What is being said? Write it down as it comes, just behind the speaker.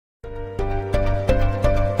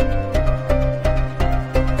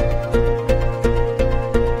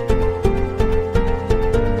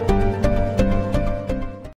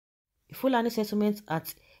Fulani settlement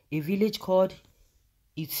at a village called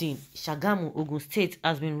Itin, Shagamu, Ogun State,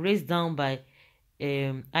 has been razed down by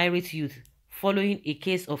irate youth following a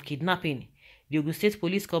case of kidnapping. The Ogun State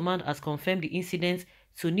Police Command has confirmed the incident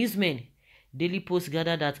to newsmen. Daily Post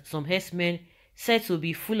gathered that some herdsmen said to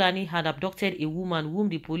be Fulani had abducted a woman whom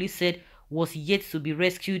the police said was yet to be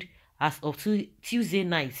rescued as of Tuesday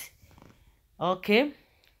night. Okay.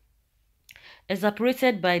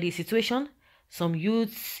 Exasperated by the situation, some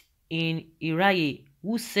youths in Iraye,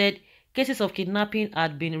 who said cases of kidnapping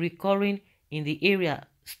had been recurring in the area,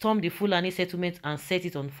 stormed the Fulani settlement and set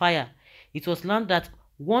it on fire. It was learned that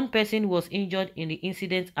one person was injured in the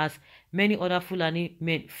incident as many other Fulani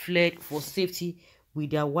men fled for safety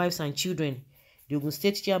with their wives and children. The Ogun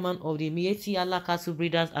State chairman of the Miyetti Allah Cattle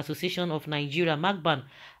Breeders Association of Nigeria, Magban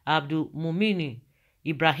Abdul Mumini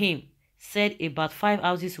Ibrahim, said about 5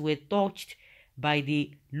 houses were touched by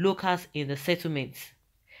the locals in the settlement.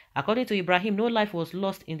 According to Ibrahim, no life was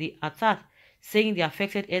lost in the attack, saying the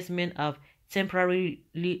affected herdsmen have temporarily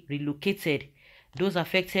relocated. Those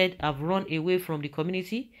affected have run away from the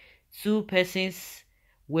community. 2 persons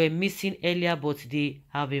were missing earlier, but they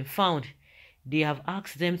have been found. They have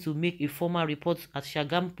asked them to make a formal report at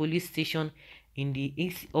Shagam police station on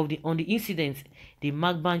the incident, the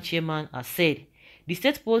Magban chairman has said. The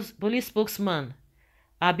state police spokesman,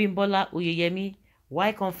 Abimbola Oyeyemi,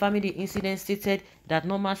 while confirming the incident, stated that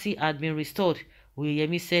normalcy had been restored.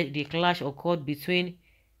 Oyeyemi said the clash occurred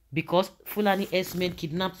because Fulani herdsmen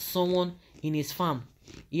kidnapped someone in his farm.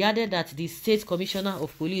 He added that the state commissioner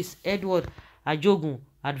of police, Edward Ajogun,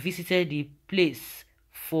 had visited the place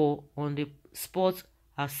for on-the-spot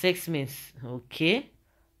assessments. Okay.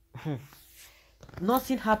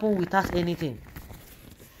 Nothing happened without anything.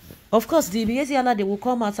 Of course, the BSC, they will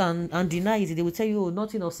come out and deny it. They will tell you, oh,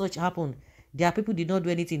 nothing of such happened. Their people did not do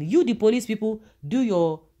anything. You, the police people, do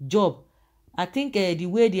your job. I think the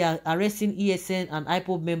way they are arresting ESN and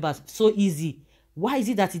IPOB members, so easy. Why is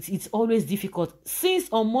it that it's always difficult? Since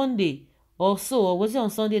on Monday or so, or was it on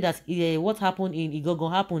Sunday that what happened in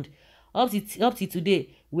Igogon happened? Up to today,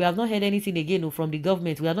 we have not heard anything again from the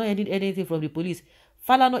government. We have not heard anything from the police.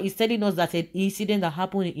 Falana is telling us that an incident that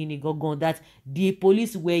happened in Igogon, that the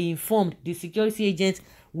police were informed, the security agents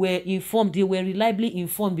were informed, they were reliably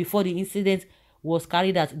informed before the incident was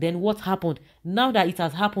carried out. Then what happened? Now that it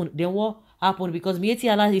has happened, then what happened? Because Miyetti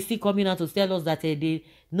Allah is still coming out to tell us that they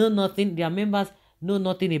know nothing, their members know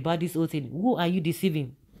nothing about this whole thing. Who are you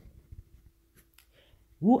deceiving?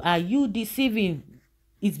 Who are you deceiving?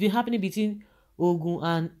 It's been happening between Ogun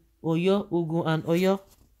and Oyo.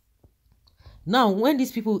 Now, when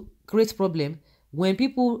these people create problem, when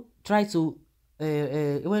people try to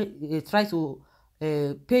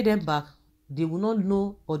pay them back, they will not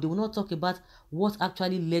know, or they will not talk about what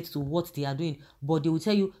actually led to what they are doing. But they will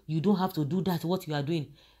tell you, you don't have to do that, what you are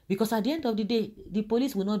doing. Because at the end of the day, the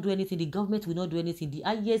police will not do anything, the government will not do anything. The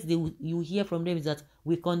highest you hear from them is that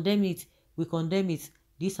we condemn it,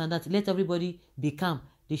 this and that. Let everybody be calm.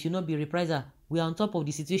 They should not be reprisal. We are on top of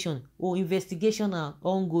the situation. Oh, investigation are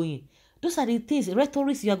ongoing. Those are the things,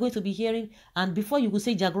 rhetorics you are going to be hearing. And before you could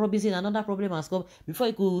say Jack Robinson, another problem has come. Before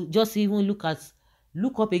you could just even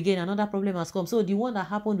look up again, another problem has come. So the one that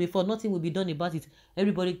happened before, nothing will be done about it.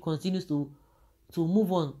 Everybody continues to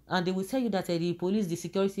move on. And they will tell you that the police, the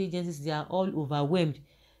security agencies, they are all overwhelmed.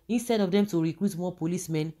 Instead of them to recruit more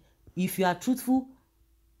policemen, if you are truthful,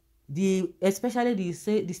 especially the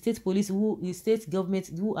state police, the state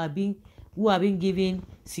government who are being given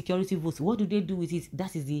security votes, what do they do with it?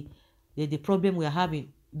 That is the problem we are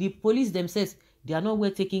having. The police themselves, they are not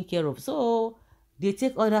well taken care of. So they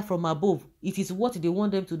take order from above. It is what they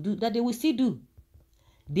want them to do that they will still do.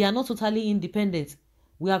 They are not totally independent.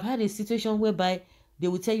 We have had a situation whereby they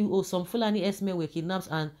will tell you, oh, some Fulani herdsmen were kidnapped,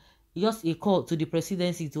 and just a call to the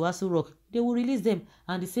presidency, to Aso Rock, they will release them,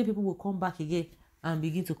 and the same people will come back again and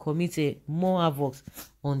begin to commit more havoc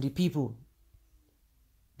on the people.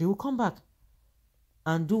 They will come back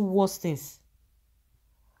and do worse things.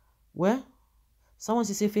 Well, someone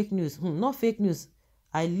should say fake news. Not fake news.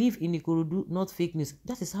 I live in Ikorodu, not fake news.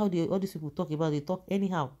 That is how all these people talk about. They talk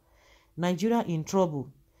anyhow. Nigeria in trouble.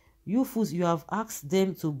 You fools, you have asked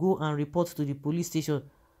them to go and report to the police station.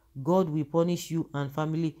 God will punish you and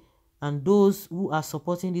family. And those who are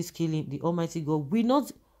supporting this killing, the Almighty God will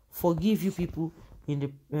not forgive you people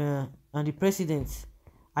and the president.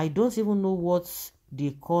 I don't even know what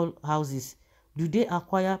they call houses. Do they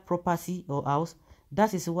acquire property or house?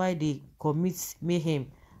 That is why they commit mayhem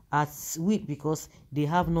at will, because they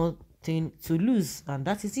have nothing to lose, and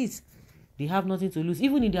that is it. They have nothing to lose.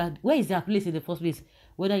 Even in where is their place in the first place?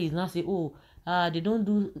 Whether you now say, oh, they don't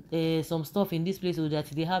do some stuff in this place, so that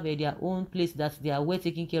they have their own place that they are well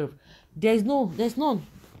taken care of. There's none.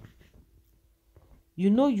 You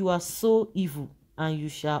know you are so evil, and you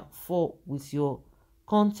shall fall with your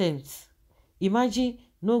contempt. Imagine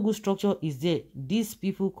no good structure is there. These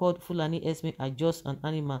people called Fulani Herdsmen are just an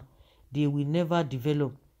animal. They will never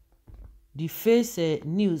develop. The face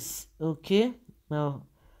news, okay? Now,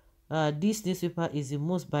 this newspaper is the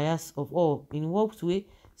most biased of all. In what way?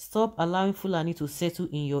 Stop allowing Fulani to settle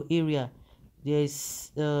in your area. They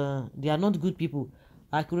are not good people.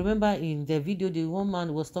 I could remember in the video, the one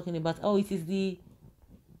man was talking about, oh, it is the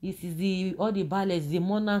all the ballads, the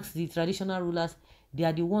monarchs, the traditional rulers, they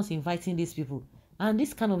are the ones inviting these people. And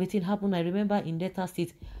this kind of a thing happened, I remember, in Delta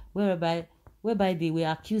State, whereby they were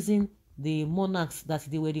accusing the monarchs that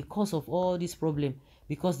they were the cause of all this problem,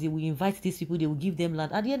 because they will invite these people, they will give them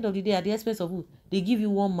land. At the end of the day, at the expense of who? They give you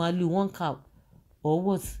one malu, one cow, or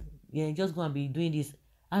what? Yeah, just go and be doing this.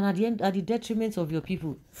 And at the end, at the detriment of your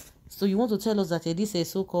people. So you want to tell us that this is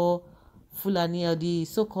so-called Fulani, or the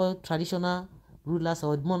so-called traditional rulers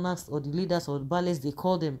or monarchs or the leaders or the ballets they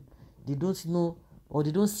call them, they don't know, or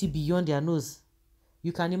they don't see beyond their nose.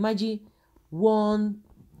 You can imagine one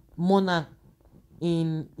monarch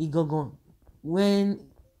in Ogun when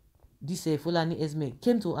this Fulani Herdsmen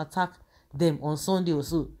came to attack them on Sunday or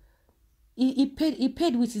so. He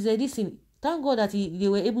paid with his this thing. Thank God that they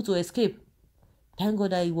were able to escape. Thank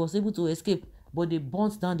God that he was able to escape. But they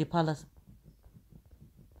burnt down the palace.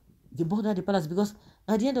 They burnt down the palace because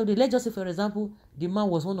at the end of the day, let's just say, for example, the man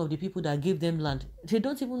was one of the people that gave them land. They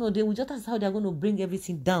don't even know. They will just ask how they are going to bring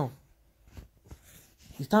everything down.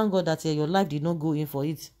 You thank God that your life did not go in for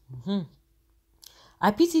it.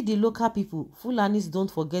 I pity the local people. Fulanis don't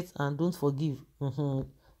forget and don't forgive.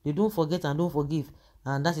 They don't forget and don't forgive.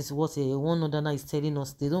 And that is what one Northerner is telling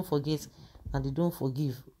us. They don't forget and they don't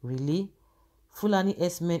forgive. Really? Fulani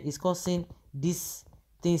Herdsmen is causing these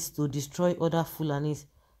things to destroy other Fulanis.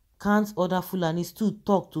 Can't other Fulanis too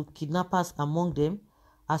talk to kidnappers among them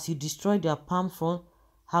as you destroy their palm front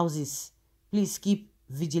houses? Please keep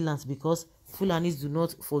vigilant, because Fulanis do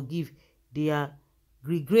not forgive. They are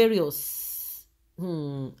gregarious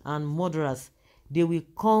and murderers. They will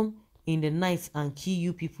come in the night and kill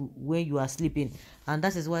you people when you are sleeping. And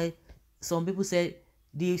that is why some people say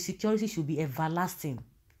the security should be everlasting.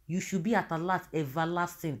 You should be at alert,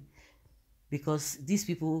 everlasting, because these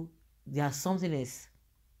people, they are something else.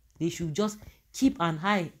 They should just keep an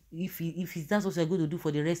eye if that's what you're going to do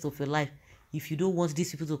for the rest of your life. If you don't want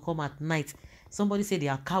these people to come at night. Somebody said they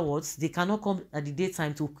are cowards. They cannot come at the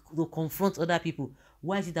daytime to confront other people.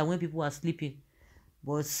 Why is it that when people are sleeping?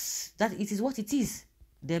 But that it is what it is.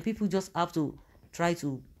 Then people just have to try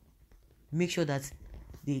to make sure that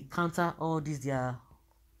they counter all this, their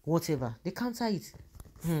whatever. They counter it.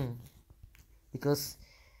 Because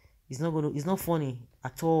it's not funny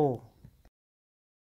at all.